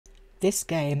This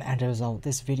game and as a result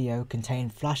this video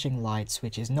contain flashing lights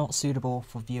which is not suitable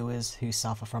for viewers who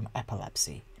suffer from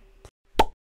epilepsy.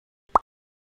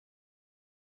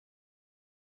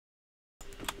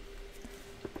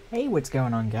 Hey, what's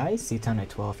going on guys,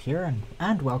 Ctano12 here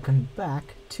and welcome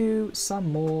back to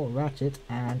some more Ratchet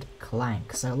and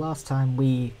Clank. So last time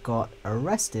we got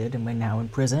arrested and we're now in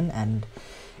prison, and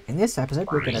in this episode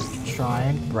we're going to try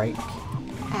and break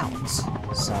out.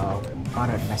 So if I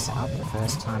don't mess it up the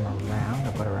first time around,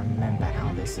 I've got to remember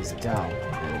how this is done.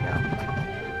 There we go.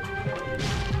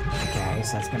 Okay,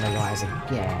 so that's going to rise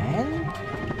again.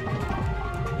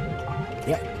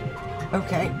 Yep.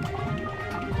 Okay.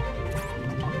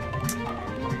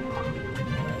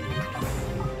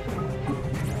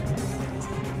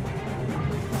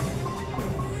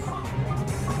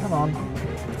 Come on.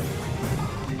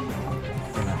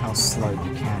 I don't know how slow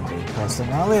you can be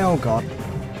personally. Oh god.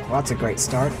 Well, that's a great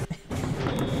start.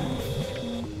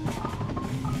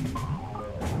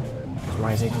 It's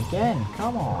rising again.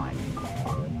 Come on.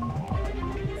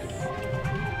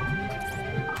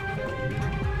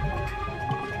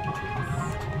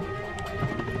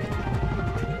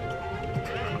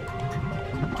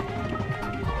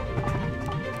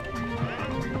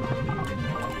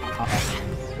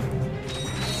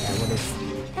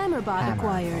 Bot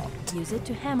acquired. Use it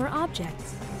to hammer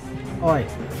objects. Oi,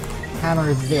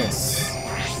 hammer this.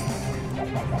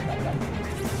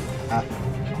 I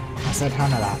said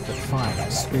hammer that, but fine,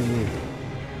 screw you.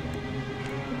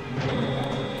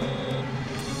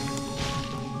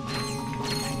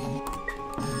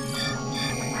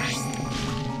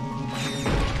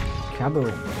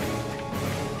 Kaboom.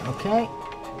 Okay.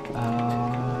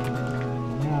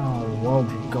 No. Oh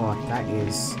god, that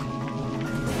is...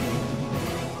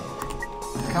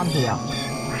 Come here.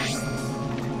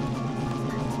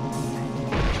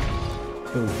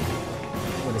 Ooh.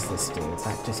 What does this do? Is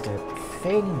that just a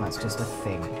thing? That's just a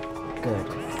thing. Good.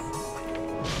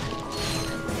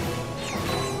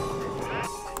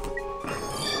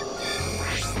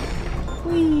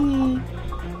 Whee!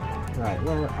 Right,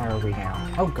 where are we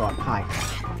now? Oh god, hi.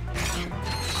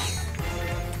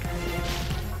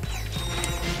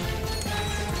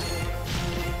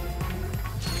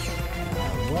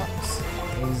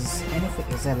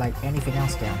 Is there like anything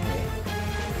else down here?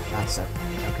 That's a...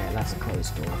 okay, that's a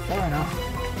closed door. Fair enough.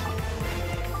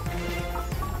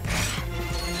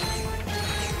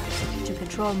 To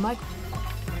control Mike.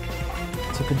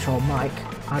 To control Mike?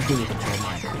 How do we control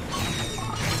Mike?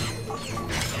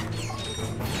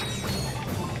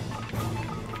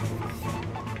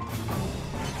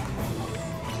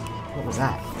 What was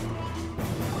that?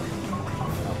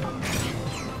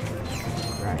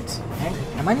 Right.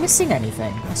 Am I missing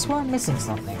anything? I swear I'm missing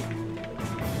something.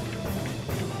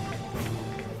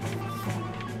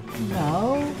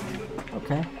 No?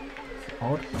 Okay.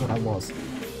 Odd, but I was.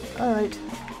 Alright.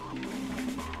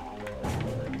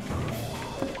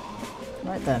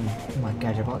 Right then. Come on,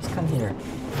 gadget box, come here.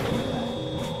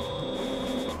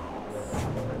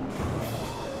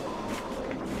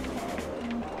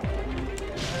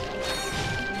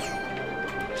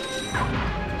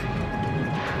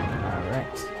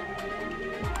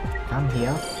 Come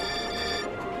here.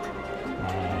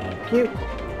 Thank you.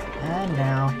 And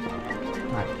now,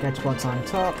 right, gadgetbox on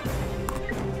top.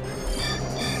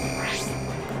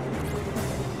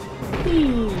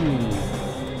 Whee!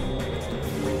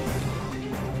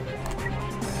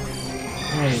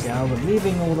 There you go, we're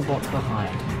leaving all the bots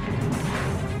behind.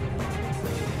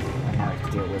 And now we have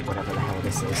to deal with whatever the hell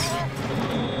this is.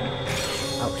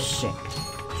 Oh shit.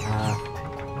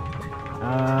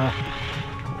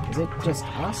 Is it just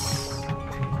us?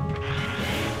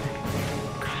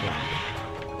 Crap.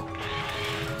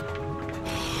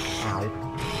 Ow.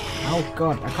 Oh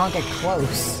god, I can't get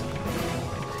close.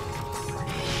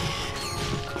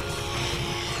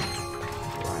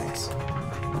 Right.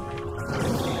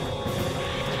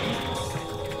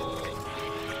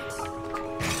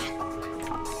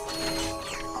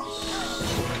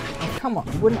 Oh, come on,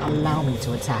 you wouldn't allow me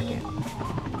to attack it.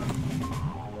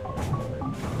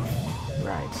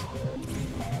 Right.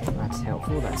 That's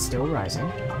helpful, that's still rising.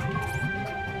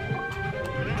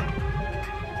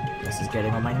 This is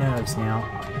getting on my nerves now.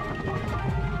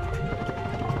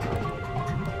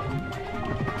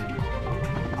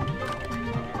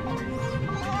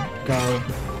 Go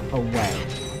away.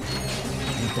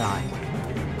 And die.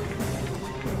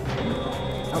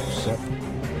 Oh shit.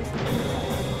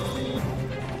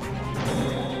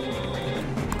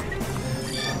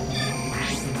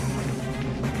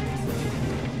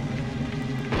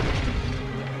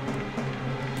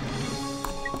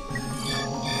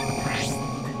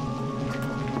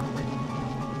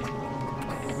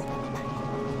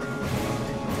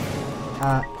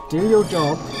 Do your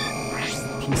job,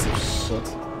 piece of shit.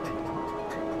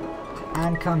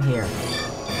 And come here.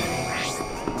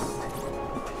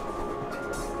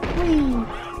 Whee!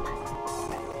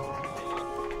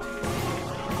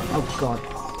 Oh god.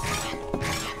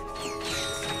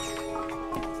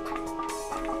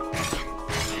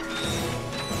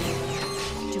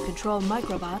 To control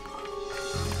microbot,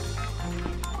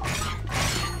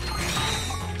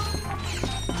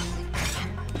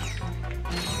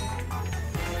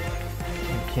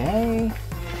 Okay.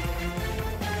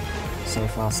 So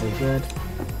far so good.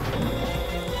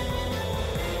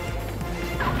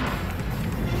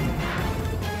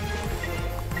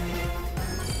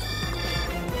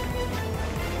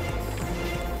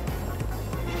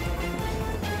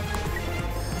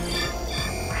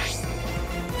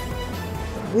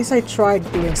 At least I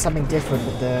tried doing something different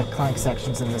with the Clank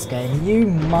sections in this game. You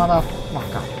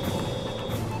motherfucker.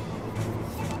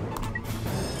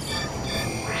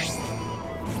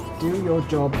 Do your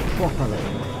job properly.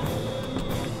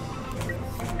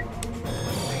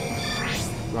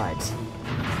 Right.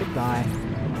 Goodbye.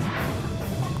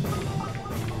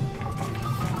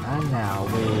 And now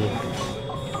we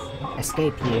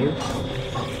escape you.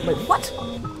 Wait, what?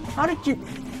 How did you...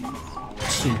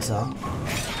 Cheater.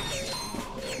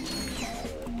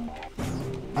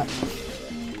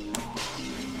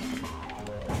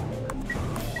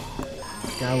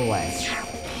 Go away.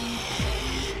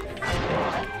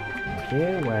 Thank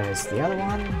you. Where's the other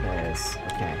one? There's...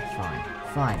 Okay, fine.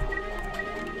 Fine.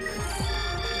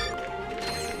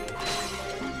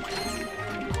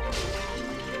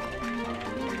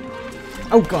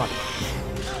 Oh god!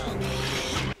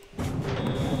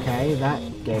 Okay, that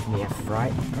gave me a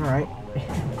fright. Alright.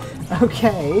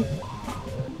 Okay.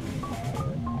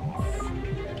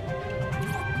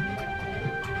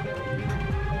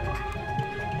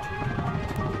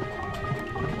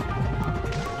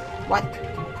 What?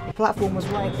 The platform was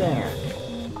right there.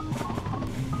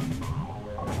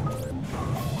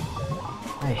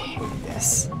 I hate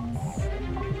this.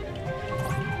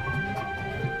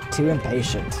 Too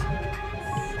impatient.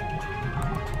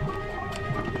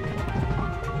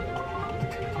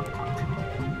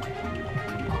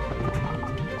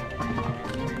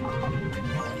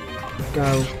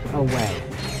 Go away.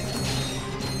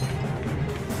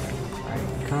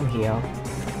 Alright, come here.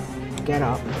 Get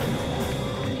up.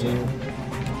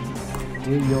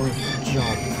 Do your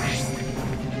job.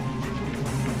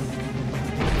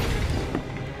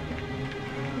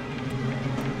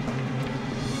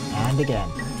 And again.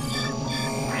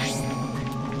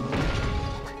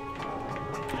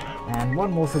 And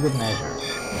one more for good measure.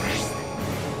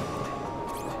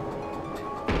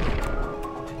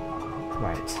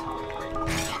 Right.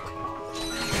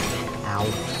 Ow.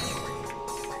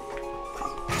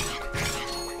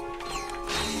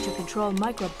 to control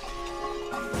micro...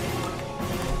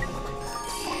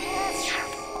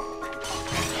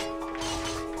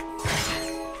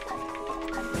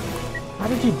 How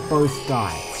did you both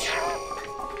die?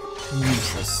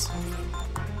 Useless.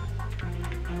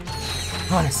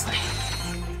 Honestly.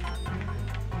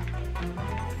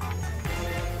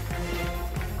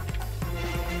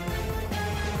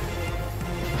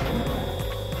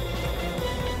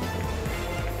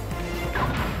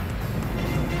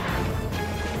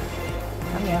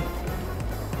 Come here.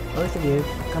 Both of you.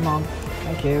 Come on.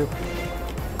 Thank you.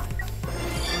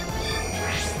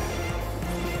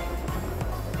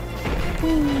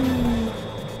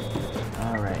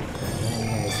 Alright, then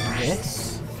there's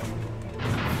this.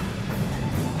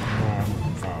 Then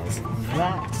there's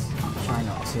that. Try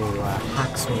not to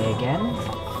hacks me again.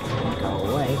 Go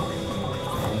away.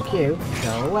 Thank you.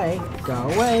 Go away. Go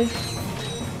away.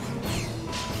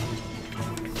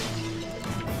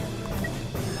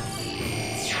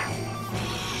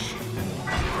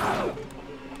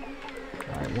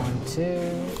 Alright, 1, 2.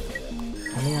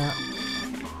 Come here.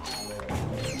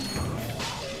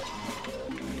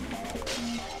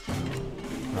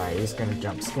 Right, he's gonna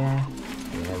jump scare.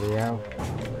 There we go.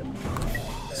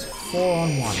 It's 4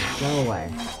 on 1. Go away.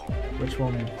 Which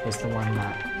one was the one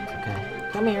that... Okay.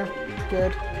 Come here.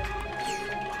 Good.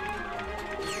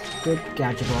 Good,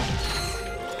 Gadgetbot.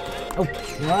 Oh!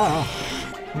 Ah,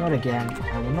 not again.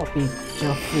 I will not be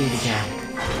just fooled again.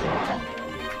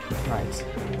 Right.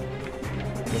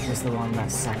 Which is the one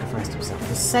that sacrificed himself?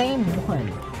 The same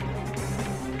one!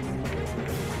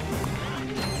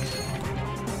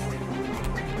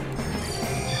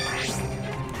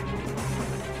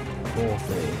 4,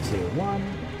 3, 2, 1.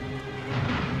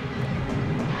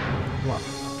 What?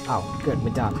 Oh, good,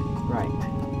 we're done. Right.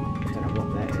 Don't know what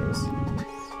that is.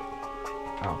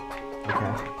 Oh,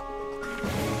 okay.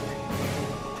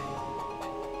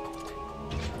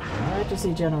 to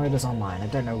see generators online. I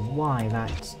don't know why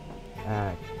that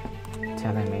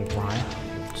telling me why.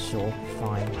 Sure,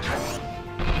 fine.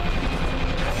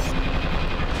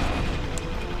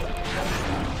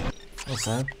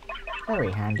 Also,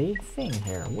 very handy thing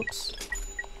here. Whoops.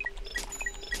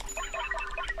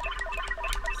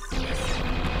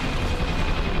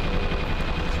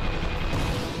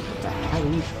 What the hell are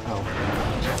you? Oh.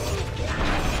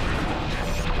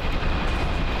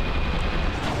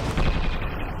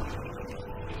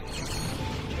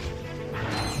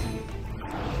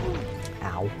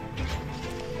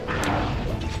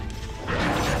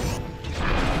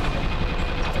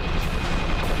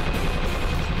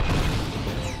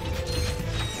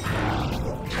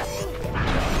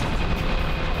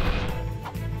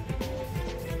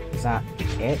 Is that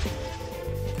it?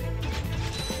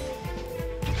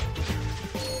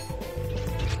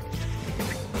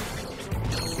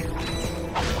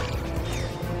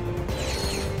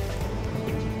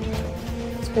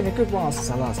 It's been a good while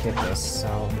since I last did this, so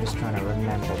I'm just trying to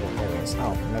remember what there is.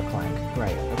 Oh, no clank.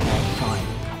 Great. Okay, fine.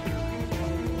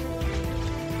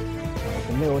 Like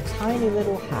a little tiny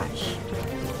little hatch.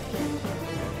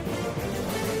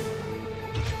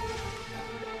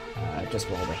 Just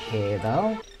while we're here,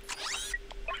 though.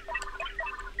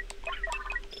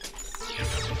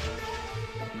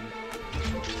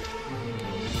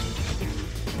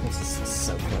 This is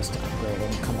so close to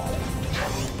upgrading. Come on.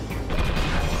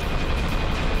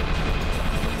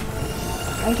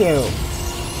 Thank you!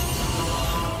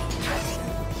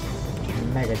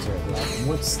 Mega turret left.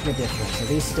 What's the difference? Are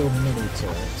these still mini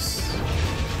turrets?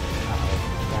 Uh-oh,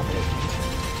 gravity.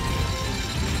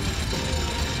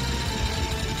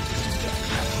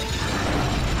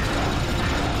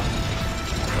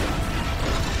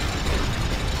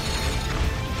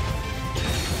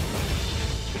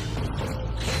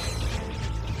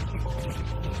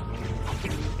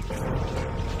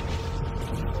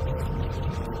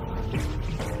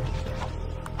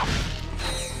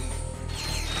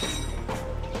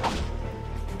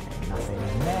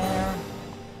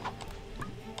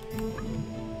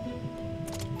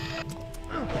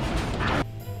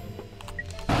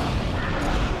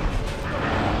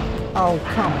 Oh,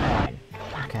 come on.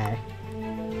 Okay.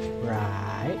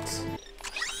 Right.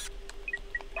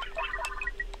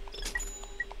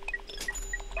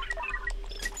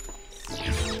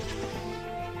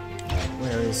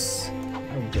 Where is...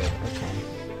 Oh, good. Okay.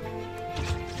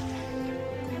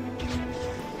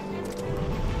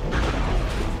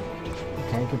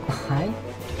 Okay, goodbye.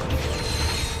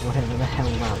 Whatever the hell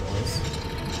that was.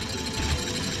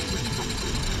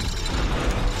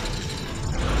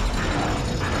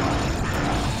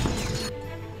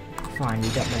 Fine, you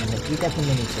get the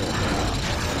mini turret.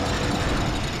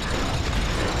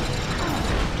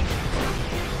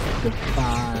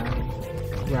 Goodbye.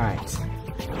 Right.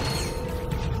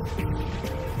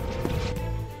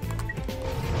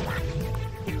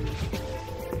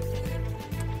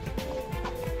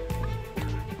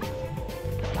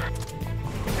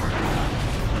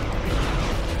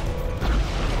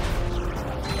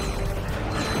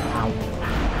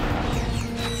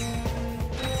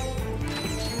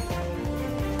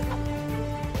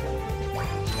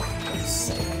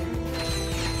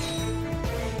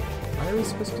 Where are we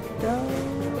supposed to go?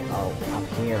 Oh, up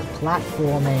here.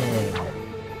 Platforming!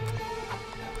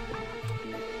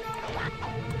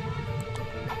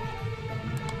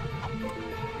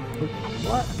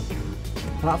 What?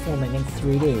 Platforming in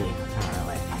 3D,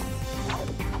 apparently.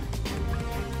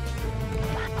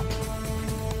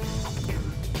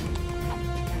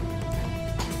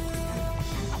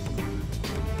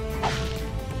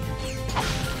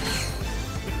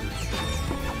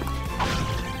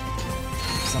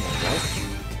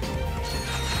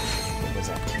 What was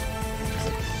that? Is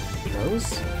it those?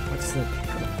 What's the...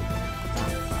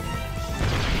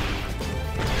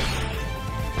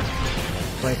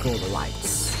 Break all the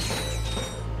lights.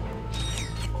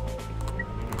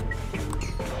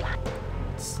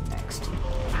 What's next?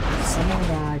 Something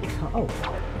that I can... Oh,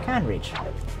 I can reach.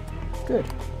 Good.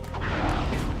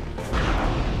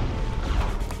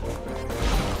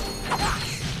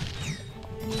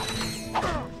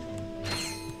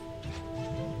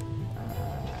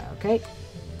 Okay.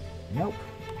 Nope.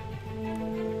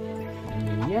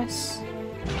 Yes.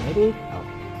 Maybe. Oh,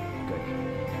 good.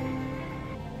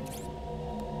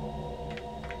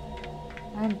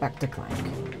 And back to Clank.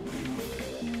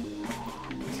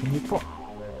 Can you put...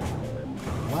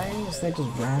 Why is there just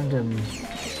random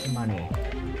money?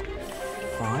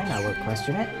 Fine, I won't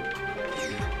question it.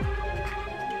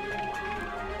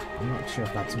 I'm not sure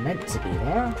if that's meant to be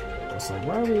there. Also,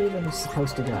 where are we even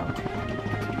supposed to go?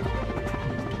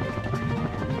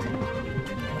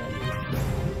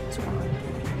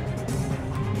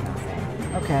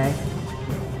 Okay.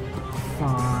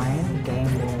 Fine.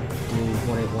 Game will do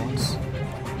what it wants.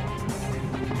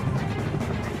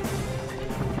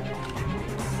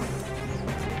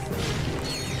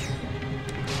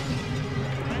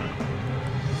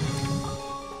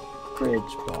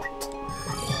 Bridge bot.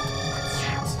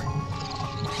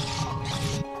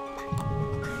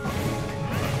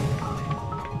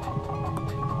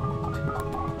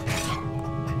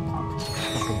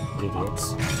 Fucking idiots.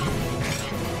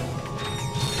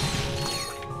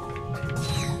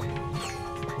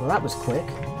 Well, that was quick.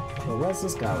 Well, where's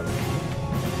this going?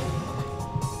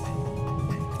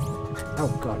 Oh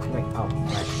god, wait. Oh,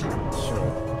 right.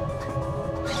 Sure.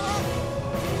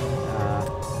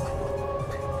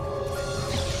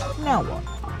 Now what?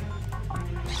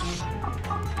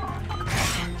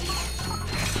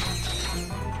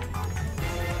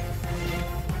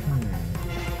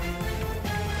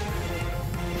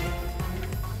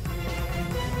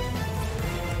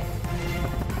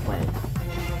 Wait.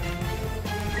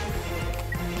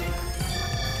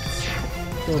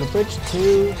 Build a bridge to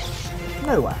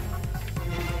nowhere.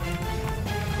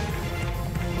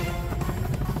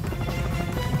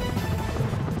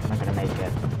 I'm not gonna make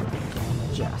it.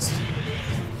 Just.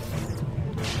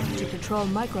 To control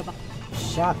microbot.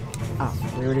 Shut up.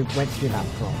 We already went through that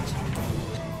prompt.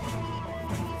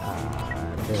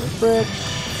 Build a bridge.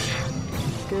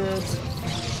 Good.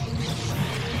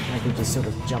 Like he just sort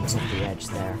of jumps off the edge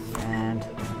there. And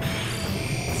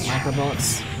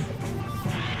microbots.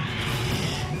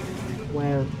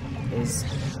 Where is...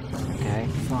 Okay,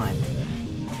 fine.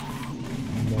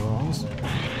 Morons.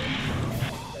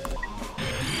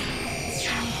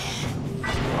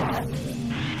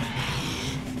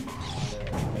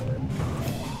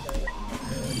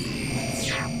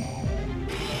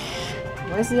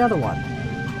 Where's the other one?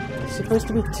 It's supposed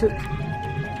to be two...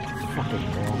 Fucking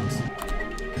morons.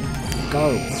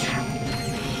 Go.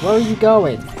 Where are you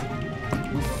going?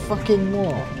 You fucking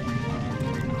moron.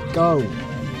 Go.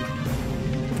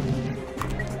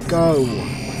 Go.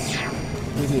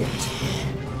 Idiot.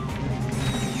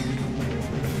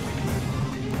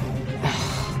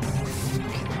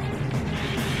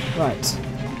 Right.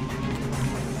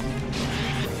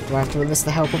 Do I have to enlist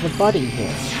the help of a buddy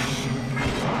here?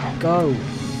 Go.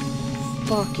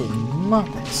 Fucking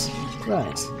muppets.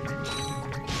 Right.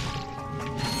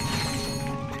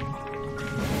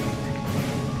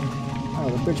 Oh,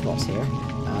 the bridge bot's here.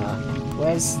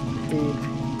 Where's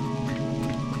the...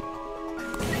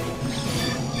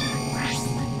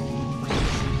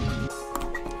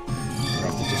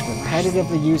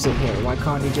 Repetitively use it here. Why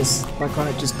can't it just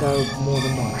go more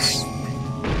than once?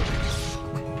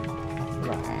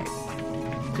 Right.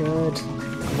 Good.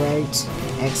 Great.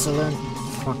 Excellent.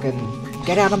 Fucking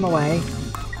get out of my way.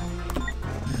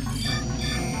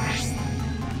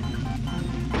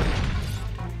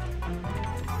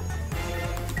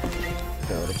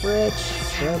 Build a bridge.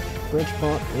 Build bridge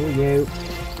pot. Ooh, you.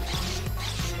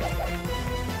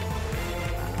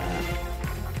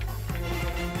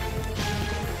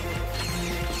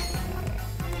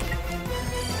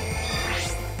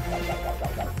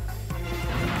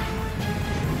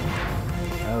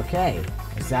 Okay,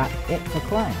 is that it for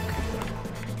Clank?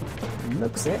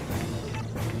 Looks it.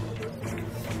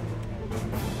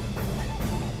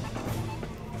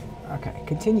 Okay,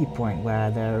 continue point where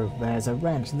there's a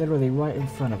wrench literally right in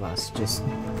front of us, just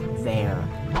there.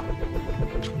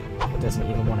 Doesn't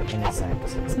even want to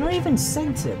intersect. It's not even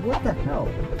centered, what the hell?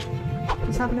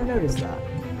 Just happen to notice that.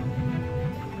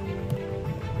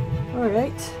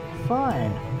 Alright,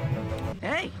 fine.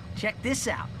 Hey, check this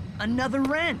out. Another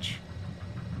wrench.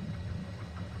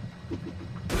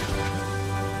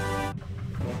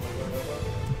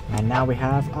 And now we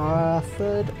have our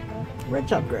third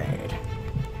wrench upgrade.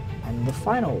 And the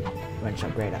final wrench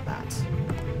upgrade at that.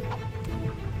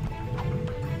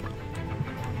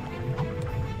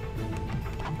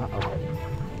 Uh-oh.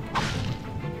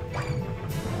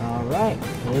 Alright,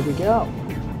 here we go.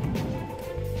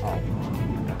 Oh,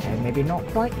 okay, maybe not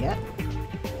quite yet.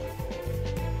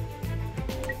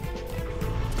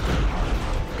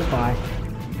 Goodbye.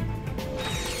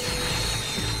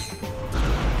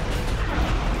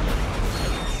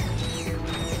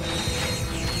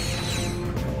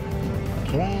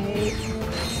 Okay.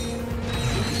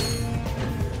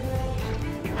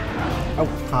 Oh,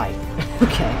 hi.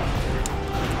 Okay.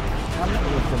 I'm not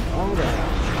with them all there.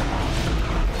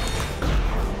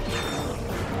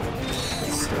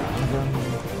 Stab them.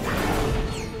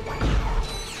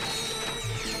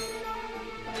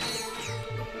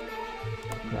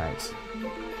 Right.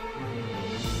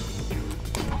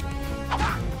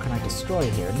 What can I destroy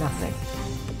here? Nothing.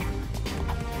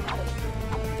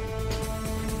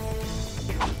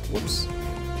 Whoops.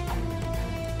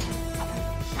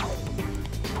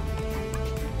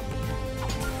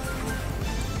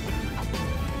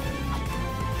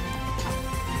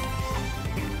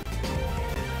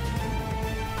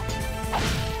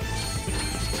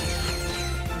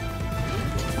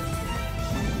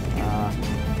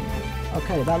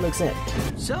 Okay, that looks it.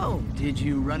 So, did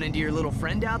you run into your little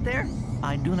friend out there?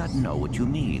 I do not know what you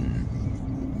mean.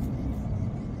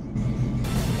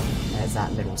 There's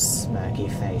that little smirky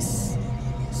face.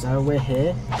 So we're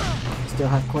here. Still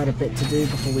have quite a bit to do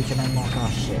before we can unlock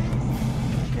our ship.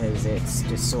 Because it's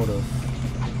just sort of...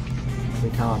 we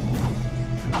can't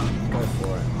go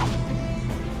for it.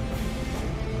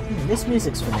 This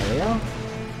music's familiar.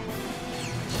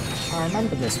 I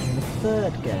remember this from the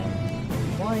third game.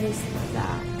 Why is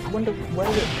that? I wonder, where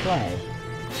did it play?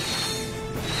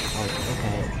 Oh,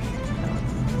 okay.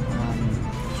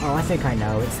 Oh, I think I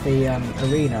know. It's the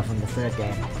arena from the third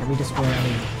game. Can we destroy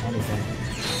anything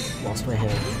whilst we're here?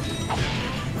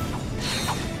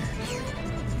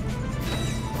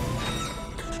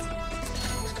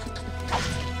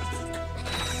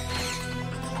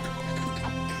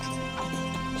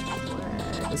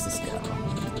 Where does this go?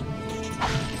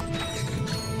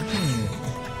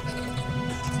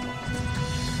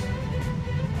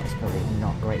 That's probably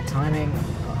not great timing.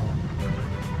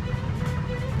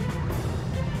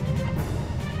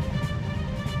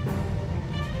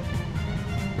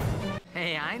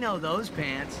 Hey, I know those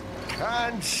pants.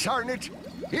 Consarn it!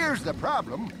 Here's the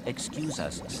problem. Excuse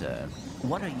us, sir.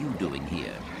 What are you doing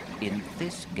here? In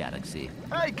this galaxy?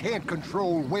 I can't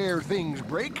control where things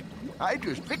break. I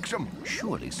just fix them.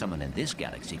 Surely someone in this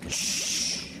galaxy could...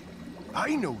 Shh!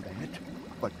 I know that,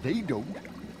 but they don't.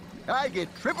 I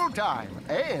get triple time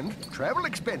and travel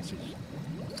expenses.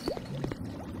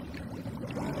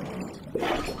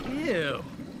 Ew.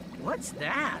 What's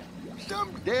that?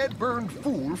 Some dead-burned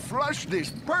fool flushed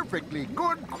this perfectly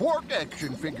good Quark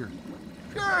action figure.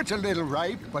 Sure, it's a little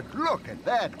ripe, but look at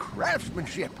that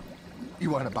craftsmanship. You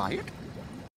want to buy it?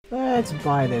 Let's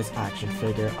buy this action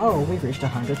figure. Oh, we've reached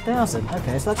 100,000.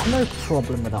 Okay, so that's no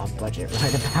problem with our budget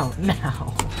right about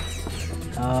now.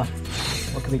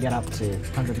 What can we get up to?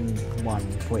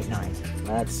 101.9.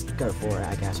 Let's go for it,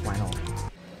 I guess. Why not?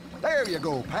 There you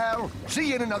go, pal. See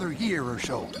you in another year or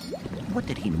so. What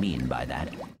did he mean by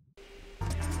that?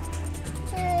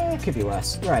 It could be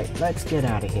worse. Right, let's get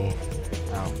out of here.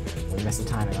 Oh, we missed the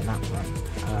timing on that one.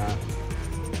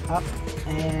 Up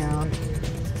and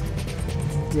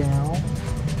down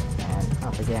and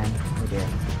up again. Oh dear.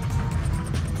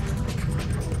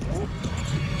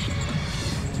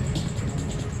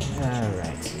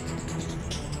 Alright.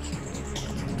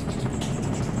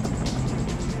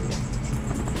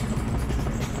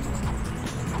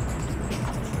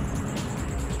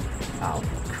 Oh,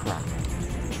 crap.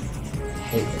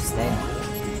 Hate this thing.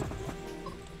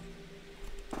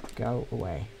 Go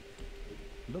away.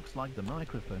 Looks like the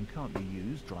microphone can't be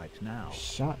used right now.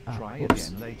 Shut up. Try Oops.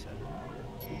 again later.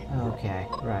 Okay,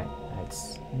 right.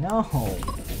 It's... No! I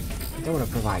don't want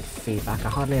to provide feedback. I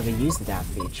hardly ever use the damn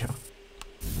feature.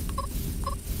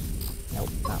 Nope,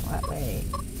 not that way.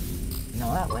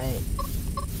 No, that way.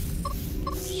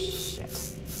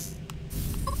 Shit.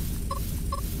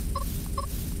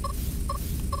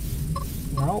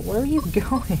 No, where are you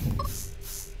going?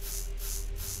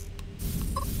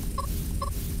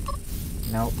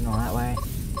 Nope, not that way.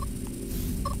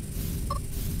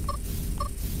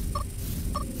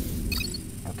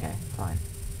 Okay, fine.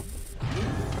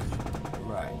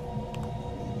 Right.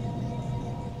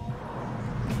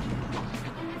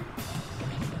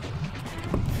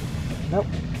 Nope.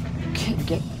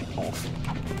 Get off.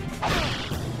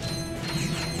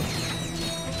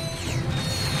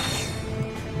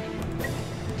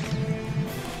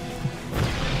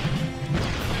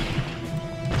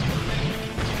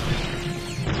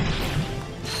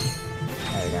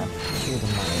 There we go. See the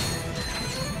money.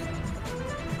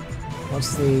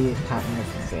 What's the pattern of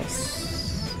this?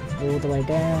 All the way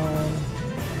down.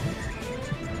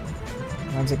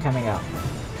 When's it coming up?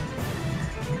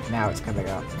 Now it's coming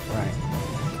up. Right.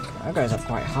 That goes up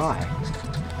quite high.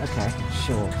 Okay,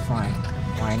 sure, fine.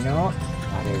 Why not?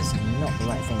 That is not the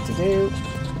right thing to do.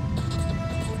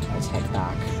 Let's head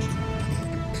back.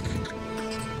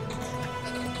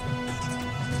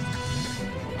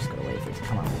 Just gotta wait for it to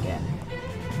come up again.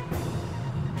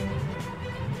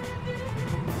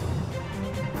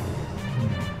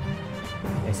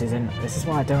 This is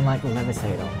why I don't like the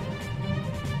levitator.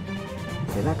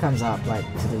 See, that comes up like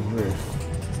to the roof.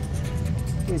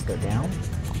 Please go down.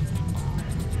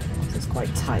 It's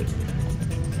quite tight.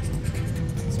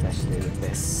 Especially with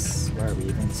this. Where are we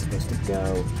even supposed to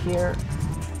go? Here.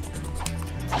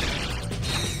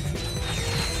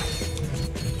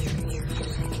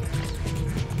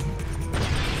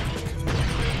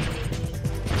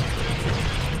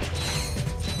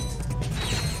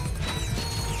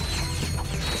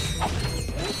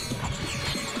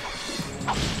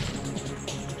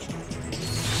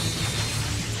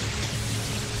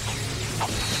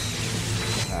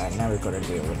 Alright, now we've got to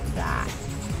deal with that.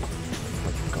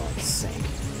 For God's sake.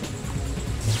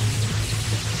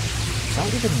 Does that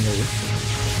even move?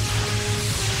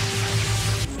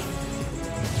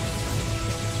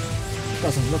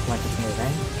 Doesn't look like it's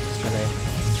moving. Just gotta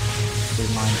be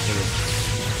mindful of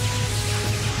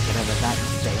whatever that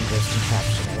dangerous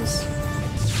contraption is.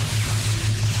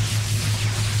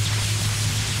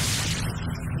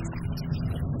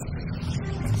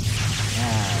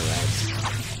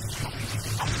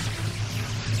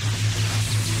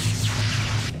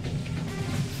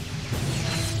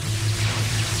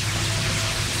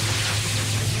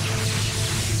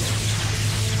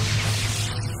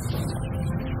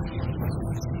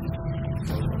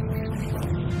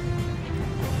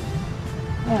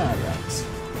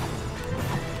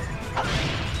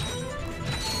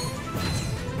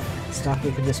 Stuff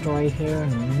we can destroy here?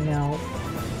 No.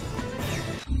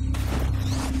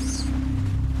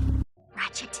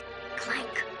 Ratchet,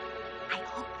 Clank, I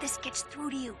hope this gets through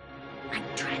to you. I'm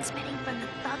transmitting from the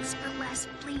Thugs for Less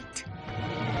fleet.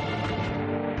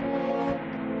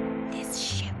 This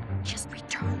ship just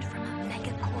returned from a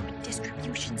megacorp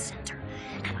distribution center,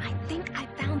 and I think I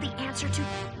found the answer to...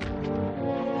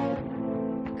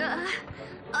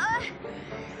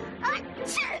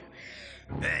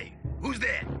 Hey, who's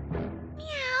there?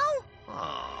 Meow.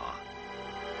 Oh,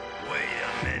 wait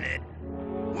a minute.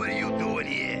 What are you doing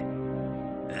here?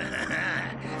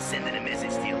 Sending a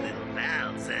message to your little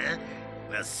pals, huh?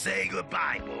 Well, say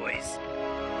goodbye, boys.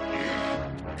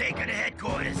 Take her to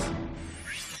headquarters.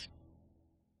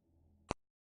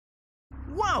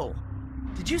 Whoa!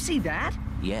 Did you see that?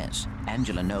 Yes,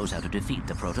 Angela knows how to defeat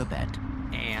the proto-pet.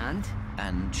 And?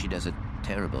 And she does a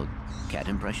terrible cat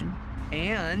impression.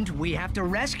 And we have to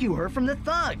rescue her from the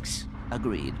thugs.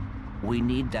 Agreed. We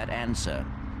need that answer.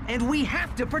 And we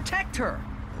have to protect her.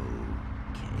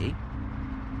 Okay.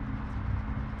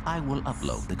 I will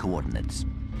upload the coordinates.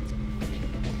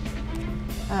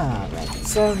 Alright,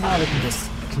 so now we can just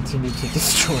continue to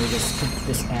destroy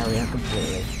this area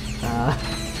completely.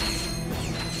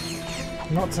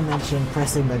 Not to mention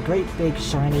pressing the great big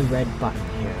shiny red button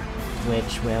here,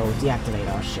 which will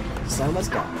deactivate our ship. So let's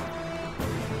go.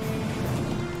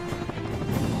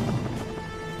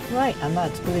 Right, and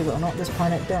that's, believe it or not, this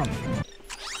planet done.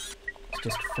 Let's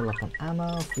just fill up on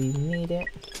ammo if we need it.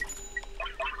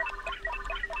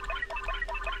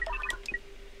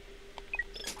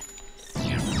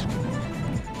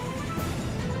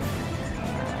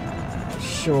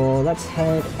 Sure, let's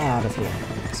head out of here.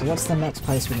 So what's the next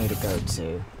place we need to go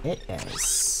to? It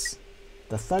is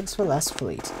the Thugs for Less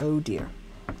fleet. Oh dear.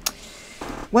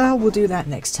 Well, we'll do that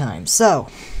next time. So,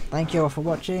 thank you all for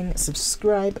watching.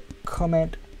 Subscribe,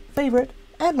 comment, favorite,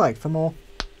 and like for more.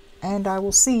 And I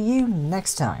will see you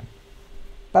next time.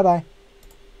 Bye bye.